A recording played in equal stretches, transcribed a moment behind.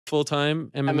full-time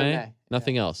MMA? MMA.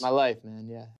 Nothing Yeah. else? My life, man,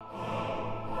 yeah.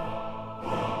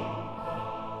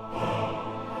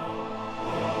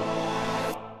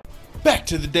 Back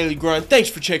to the Daily Grind. Thanks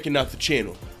for checking out the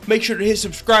channel. Make sure to hit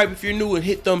subscribe if you're new and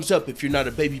hit thumbs up if you're not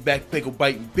a baby back bagel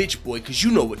biting bitch boy, cause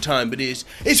you know what time it is.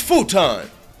 It's full time.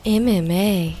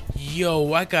 MMA.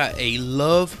 Yo, I got a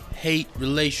love-hate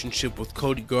relationship with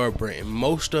Cody Garbrandt, and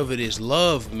most of it is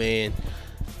love, man.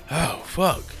 Oh,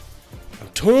 fuck. I'm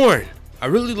torn. I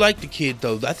really like the kid,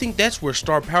 though. I think that's where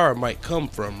star power might come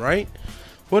from, right?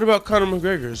 What about Conor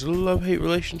McGregor? Is it a love-hate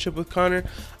relationship with Conor?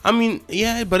 I mean,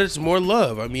 yeah, but it's more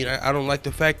love. I mean, I don't like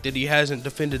the fact that he hasn't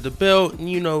defended the belt. And,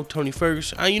 you know, Tony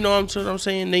Ferguson. You know what I'm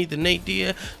saying? Nate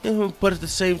Diaz. But at the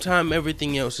same time,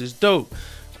 everything else is dope.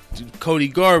 Cody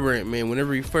Garbrandt, man,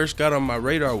 whenever he first got on my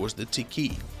radar was the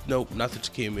Taki. Nope, not the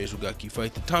Takeya Mizugaki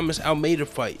fight. The Thomas Almeida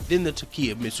fight. Then the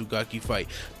Takeya Mizugaki fight.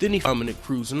 Then he Dominic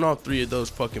Cruz. And all three of those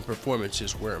fucking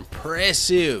performances were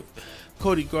impressive.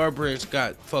 Cody Garbrandt's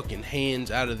got fucking hands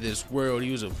out of this world.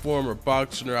 He was a former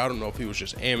boxer. I don't know if he was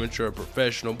just amateur or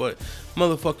professional, but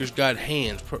motherfucker's got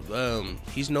hands.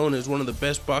 He's known as one of the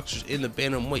best boxers in the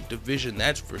bantamweight division,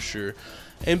 that's for sure.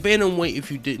 And bantamweight,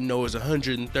 if you didn't know, is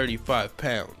 135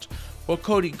 pounds. Well,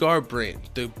 Cody Garbrandt,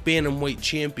 the bantamweight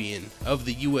champion of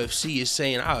the UFC, is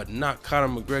saying, I would knock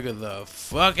Conor McGregor the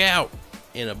fuck out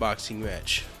in a boxing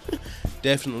match.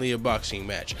 Definitely a boxing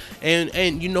match.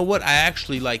 And you know what? I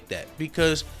actually like that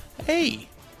because, hey,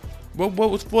 what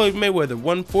was Floyd Mayweather,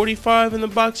 145 in the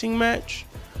boxing match?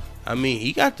 I mean,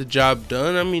 he got the job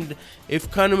done. I mean, if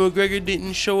Conor McGregor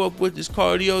didn't show up with his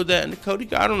cardio, that and Cody,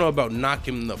 I don't know about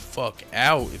knocking him the fuck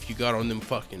out if you got on them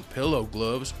fucking pillow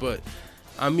gloves, but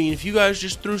I mean, if you guys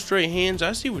just threw straight hands,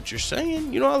 I see what you're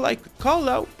saying. You know, I like the call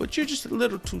out, but you're just a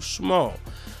little too small.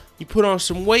 You put on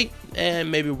some weight,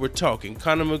 and maybe we're talking.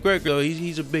 Conor McGregor,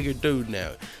 he's a bigger dude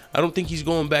now. I don't think he's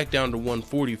going back down to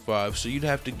 145, so you'd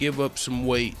have to give up some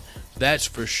weight, that's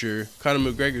for sure.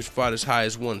 Conor McGregor's fought as high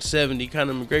as 170.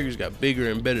 Conor McGregor's got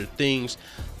bigger and better things.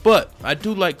 But I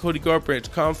do like Cody Garbrandt's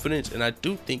confidence, and I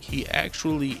do think he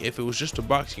actually, if it was just a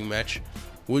boxing match,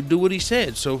 would do what he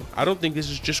said. So I don't think this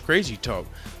is just crazy talk.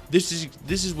 This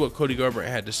is what Cody Garbrandt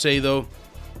had to say, though.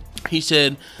 He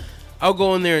said, I'll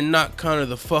go in there and knock Conor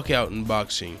the fuck out in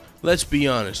boxing. Let's be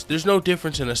honest, there's no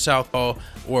difference in a southpaw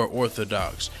or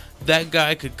orthodox. That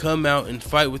guy could come out and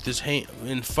fight with his hand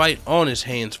and fight on his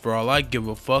hands for all I give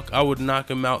a fuck. I would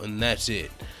knock him out and that's it.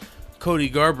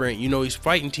 Cody Garbrandt, you know, he's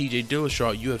fighting TJ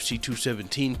Dillashaw at UFC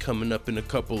 217 coming up in a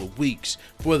couple of weeks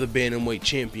for the Bantamweight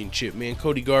Championship, man.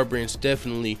 Cody Garbrandt's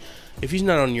definitely, if he's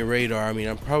not on your radar, I mean,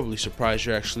 I'm probably surprised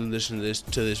you're actually listening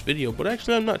to this video, but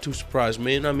actually I'm not too surprised,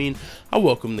 man. I mean, I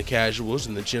welcome the casuals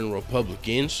and the general public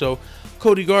in. So,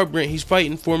 Cody Garbrandt, he's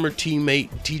fighting former teammate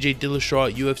TJ Dillashaw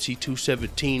at UFC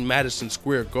 217, Madison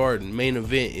Square Garden. Main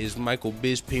event is Michael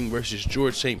Bisping versus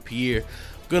George St. Pierre.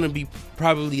 Gonna be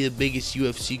probably the biggest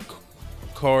UFC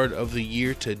card of the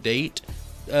year to date,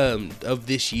 of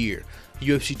this year.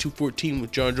 UFC 214 with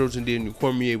John Jones and Daniel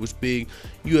Cormier was big.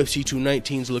 UFC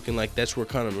 219 is looking like that's where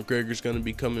Conor McGregor's going to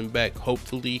be coming back.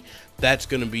 Hopefully, that's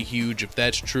going to be huge if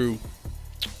that's true.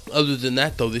 Other than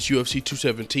that, though, this UFC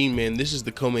 217, man, this is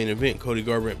the co-main event, Cody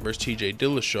Garbrandt versus TJ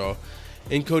Dillashaw.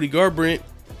 And Cody Garbrandt,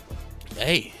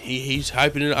 hey, he's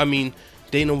hyping it. I mean,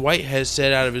 Dana White has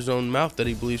said out of his own mouth that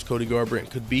he believes Cody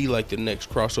Garbrandt could be like the next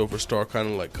crossover star, kind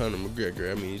of like Conor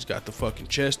McGregor. I mean, he's got the fucking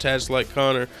chest tats like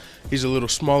Conor. He's a little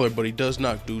smaller, but he does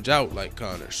knock dudes out like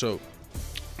Conor. So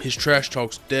his trash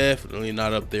talk's definitely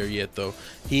not up there yet, though.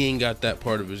 He ain't got that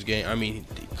part of his game. I mean,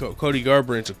 Cody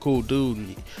Garbrandt's a cool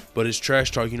dude, but his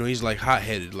trash talk, you know, he's like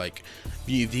hot-headed. Like,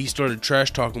 if he started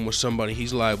trash talking with somebody,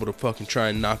 he's liable to fucking try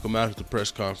and knock him out at the press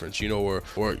conference, you know, or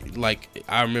like,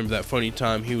 I remember that funny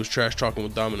time he was trash talking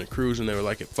with Dominic Cruz, and they were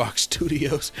like at Fox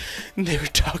Studios, and they were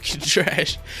talking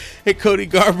trash, and Cody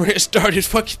Garbrandt started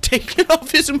fucking taking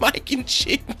off his mic and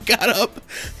shit, and got up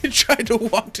and tried to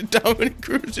walk to Dominic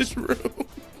Cruz's room.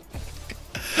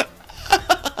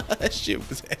 That shit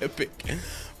was epic.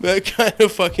 That kind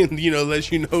of fucking, you know,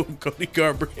 lets you know who Cody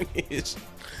Garbrandt is.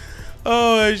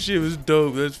 Oh, that shit was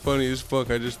dope. That's funny as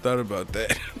fuck. I just thought about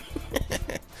that.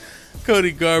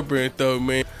 Cody Garbrandt, though,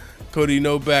 man. Cody,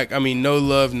 no back. I mean, no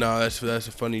love. Nah, that's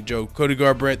a funny joke. Cody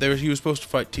Garbrandt, he was supposed to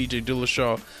fight TJ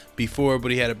Dillashaw before,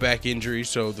 but he had a back injury,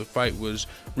 so the fight was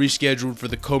rescheduled for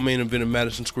the co-main event of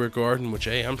Madison Square Garden, which,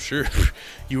 hey, I'm sure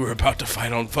you were about to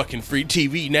fight on fucking free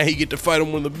TV. Now you get to fight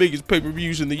on one of the biggest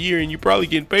pay-per-views in the year, and you probably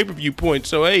get pay-per-view points.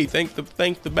 So, hey, thank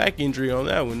the back injury on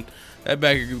that one. That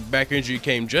back injury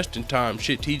came just in time.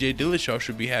 Shit, TJ Dillashaw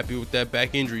should be happy with that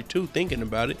back injury, too, thinking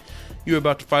about it. You were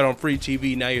about to fight on free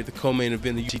TV, now you're the co-main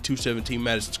event of UFC 217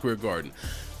 Madison Square Garden.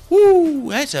 Woo,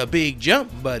 that's a big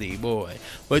jump, buddy boy.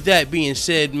 With that being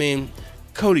said, man,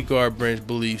 Cody Garbrandt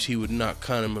believes he would knock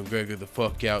Conor McGregor the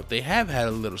fuck out. They have had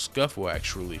a little scuffle,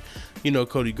 actually. You know,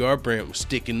 Cody Garbrandt was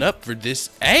sticking up for this.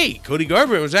 Hey, Cody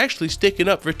Garbrandt was actually sticking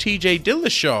up for TJ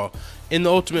Dillashaw in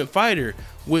the Ultimate Fighter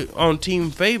on Team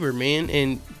Favor, man.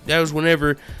 And that was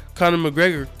whenever Conor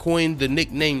McGregor coined the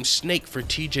nickname Snake for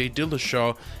TJ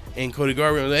Dillashaw. And Cody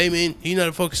Garbrandt was like, hey, man, he's not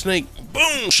a fucking snake.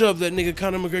 Boom! Shoved that nigga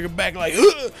Conor McGregor back like,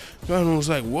 ugh! Conor was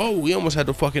like, whoa, he almost had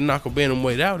to fucking knock a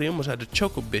bantamweight out. He almost had to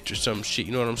choke a bitch or some shit.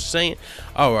 You know what I'm saying?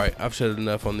 Alright, I've said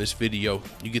enough on this video.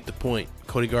 You get the point.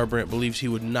 Cody Garbrandt believes he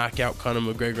would knock out Conor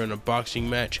McGregor in a boxing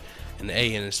match. And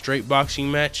hey, in a straight boxing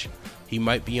match, he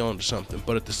might be on to something.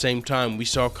 But at the same time, we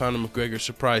saw Conor McGregor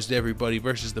surprised everybody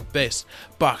versus the best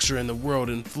boxer in the world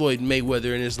in Floyd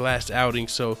Mayweather in his last outing.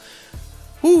 So,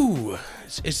 whoo,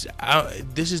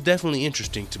 this is definitely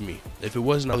interesting to me. If it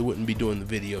wasn't, I wouldn't be doing the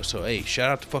video. So, hey, shout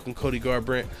out to fucking Cody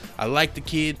Garbrandt. I like the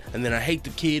kid, and then I hate the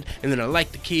kid, and then I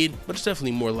like the kid. But it's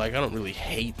definitely more like I don't really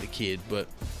hate the kid, but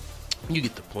you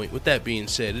get the point. With that being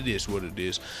said, it is what it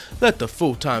is. Let the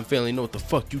full-time family know what the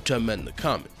fuck you talking about in the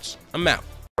comments. I'm out.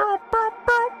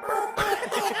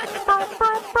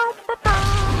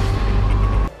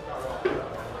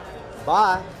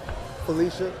 Bye,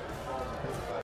 Felicia.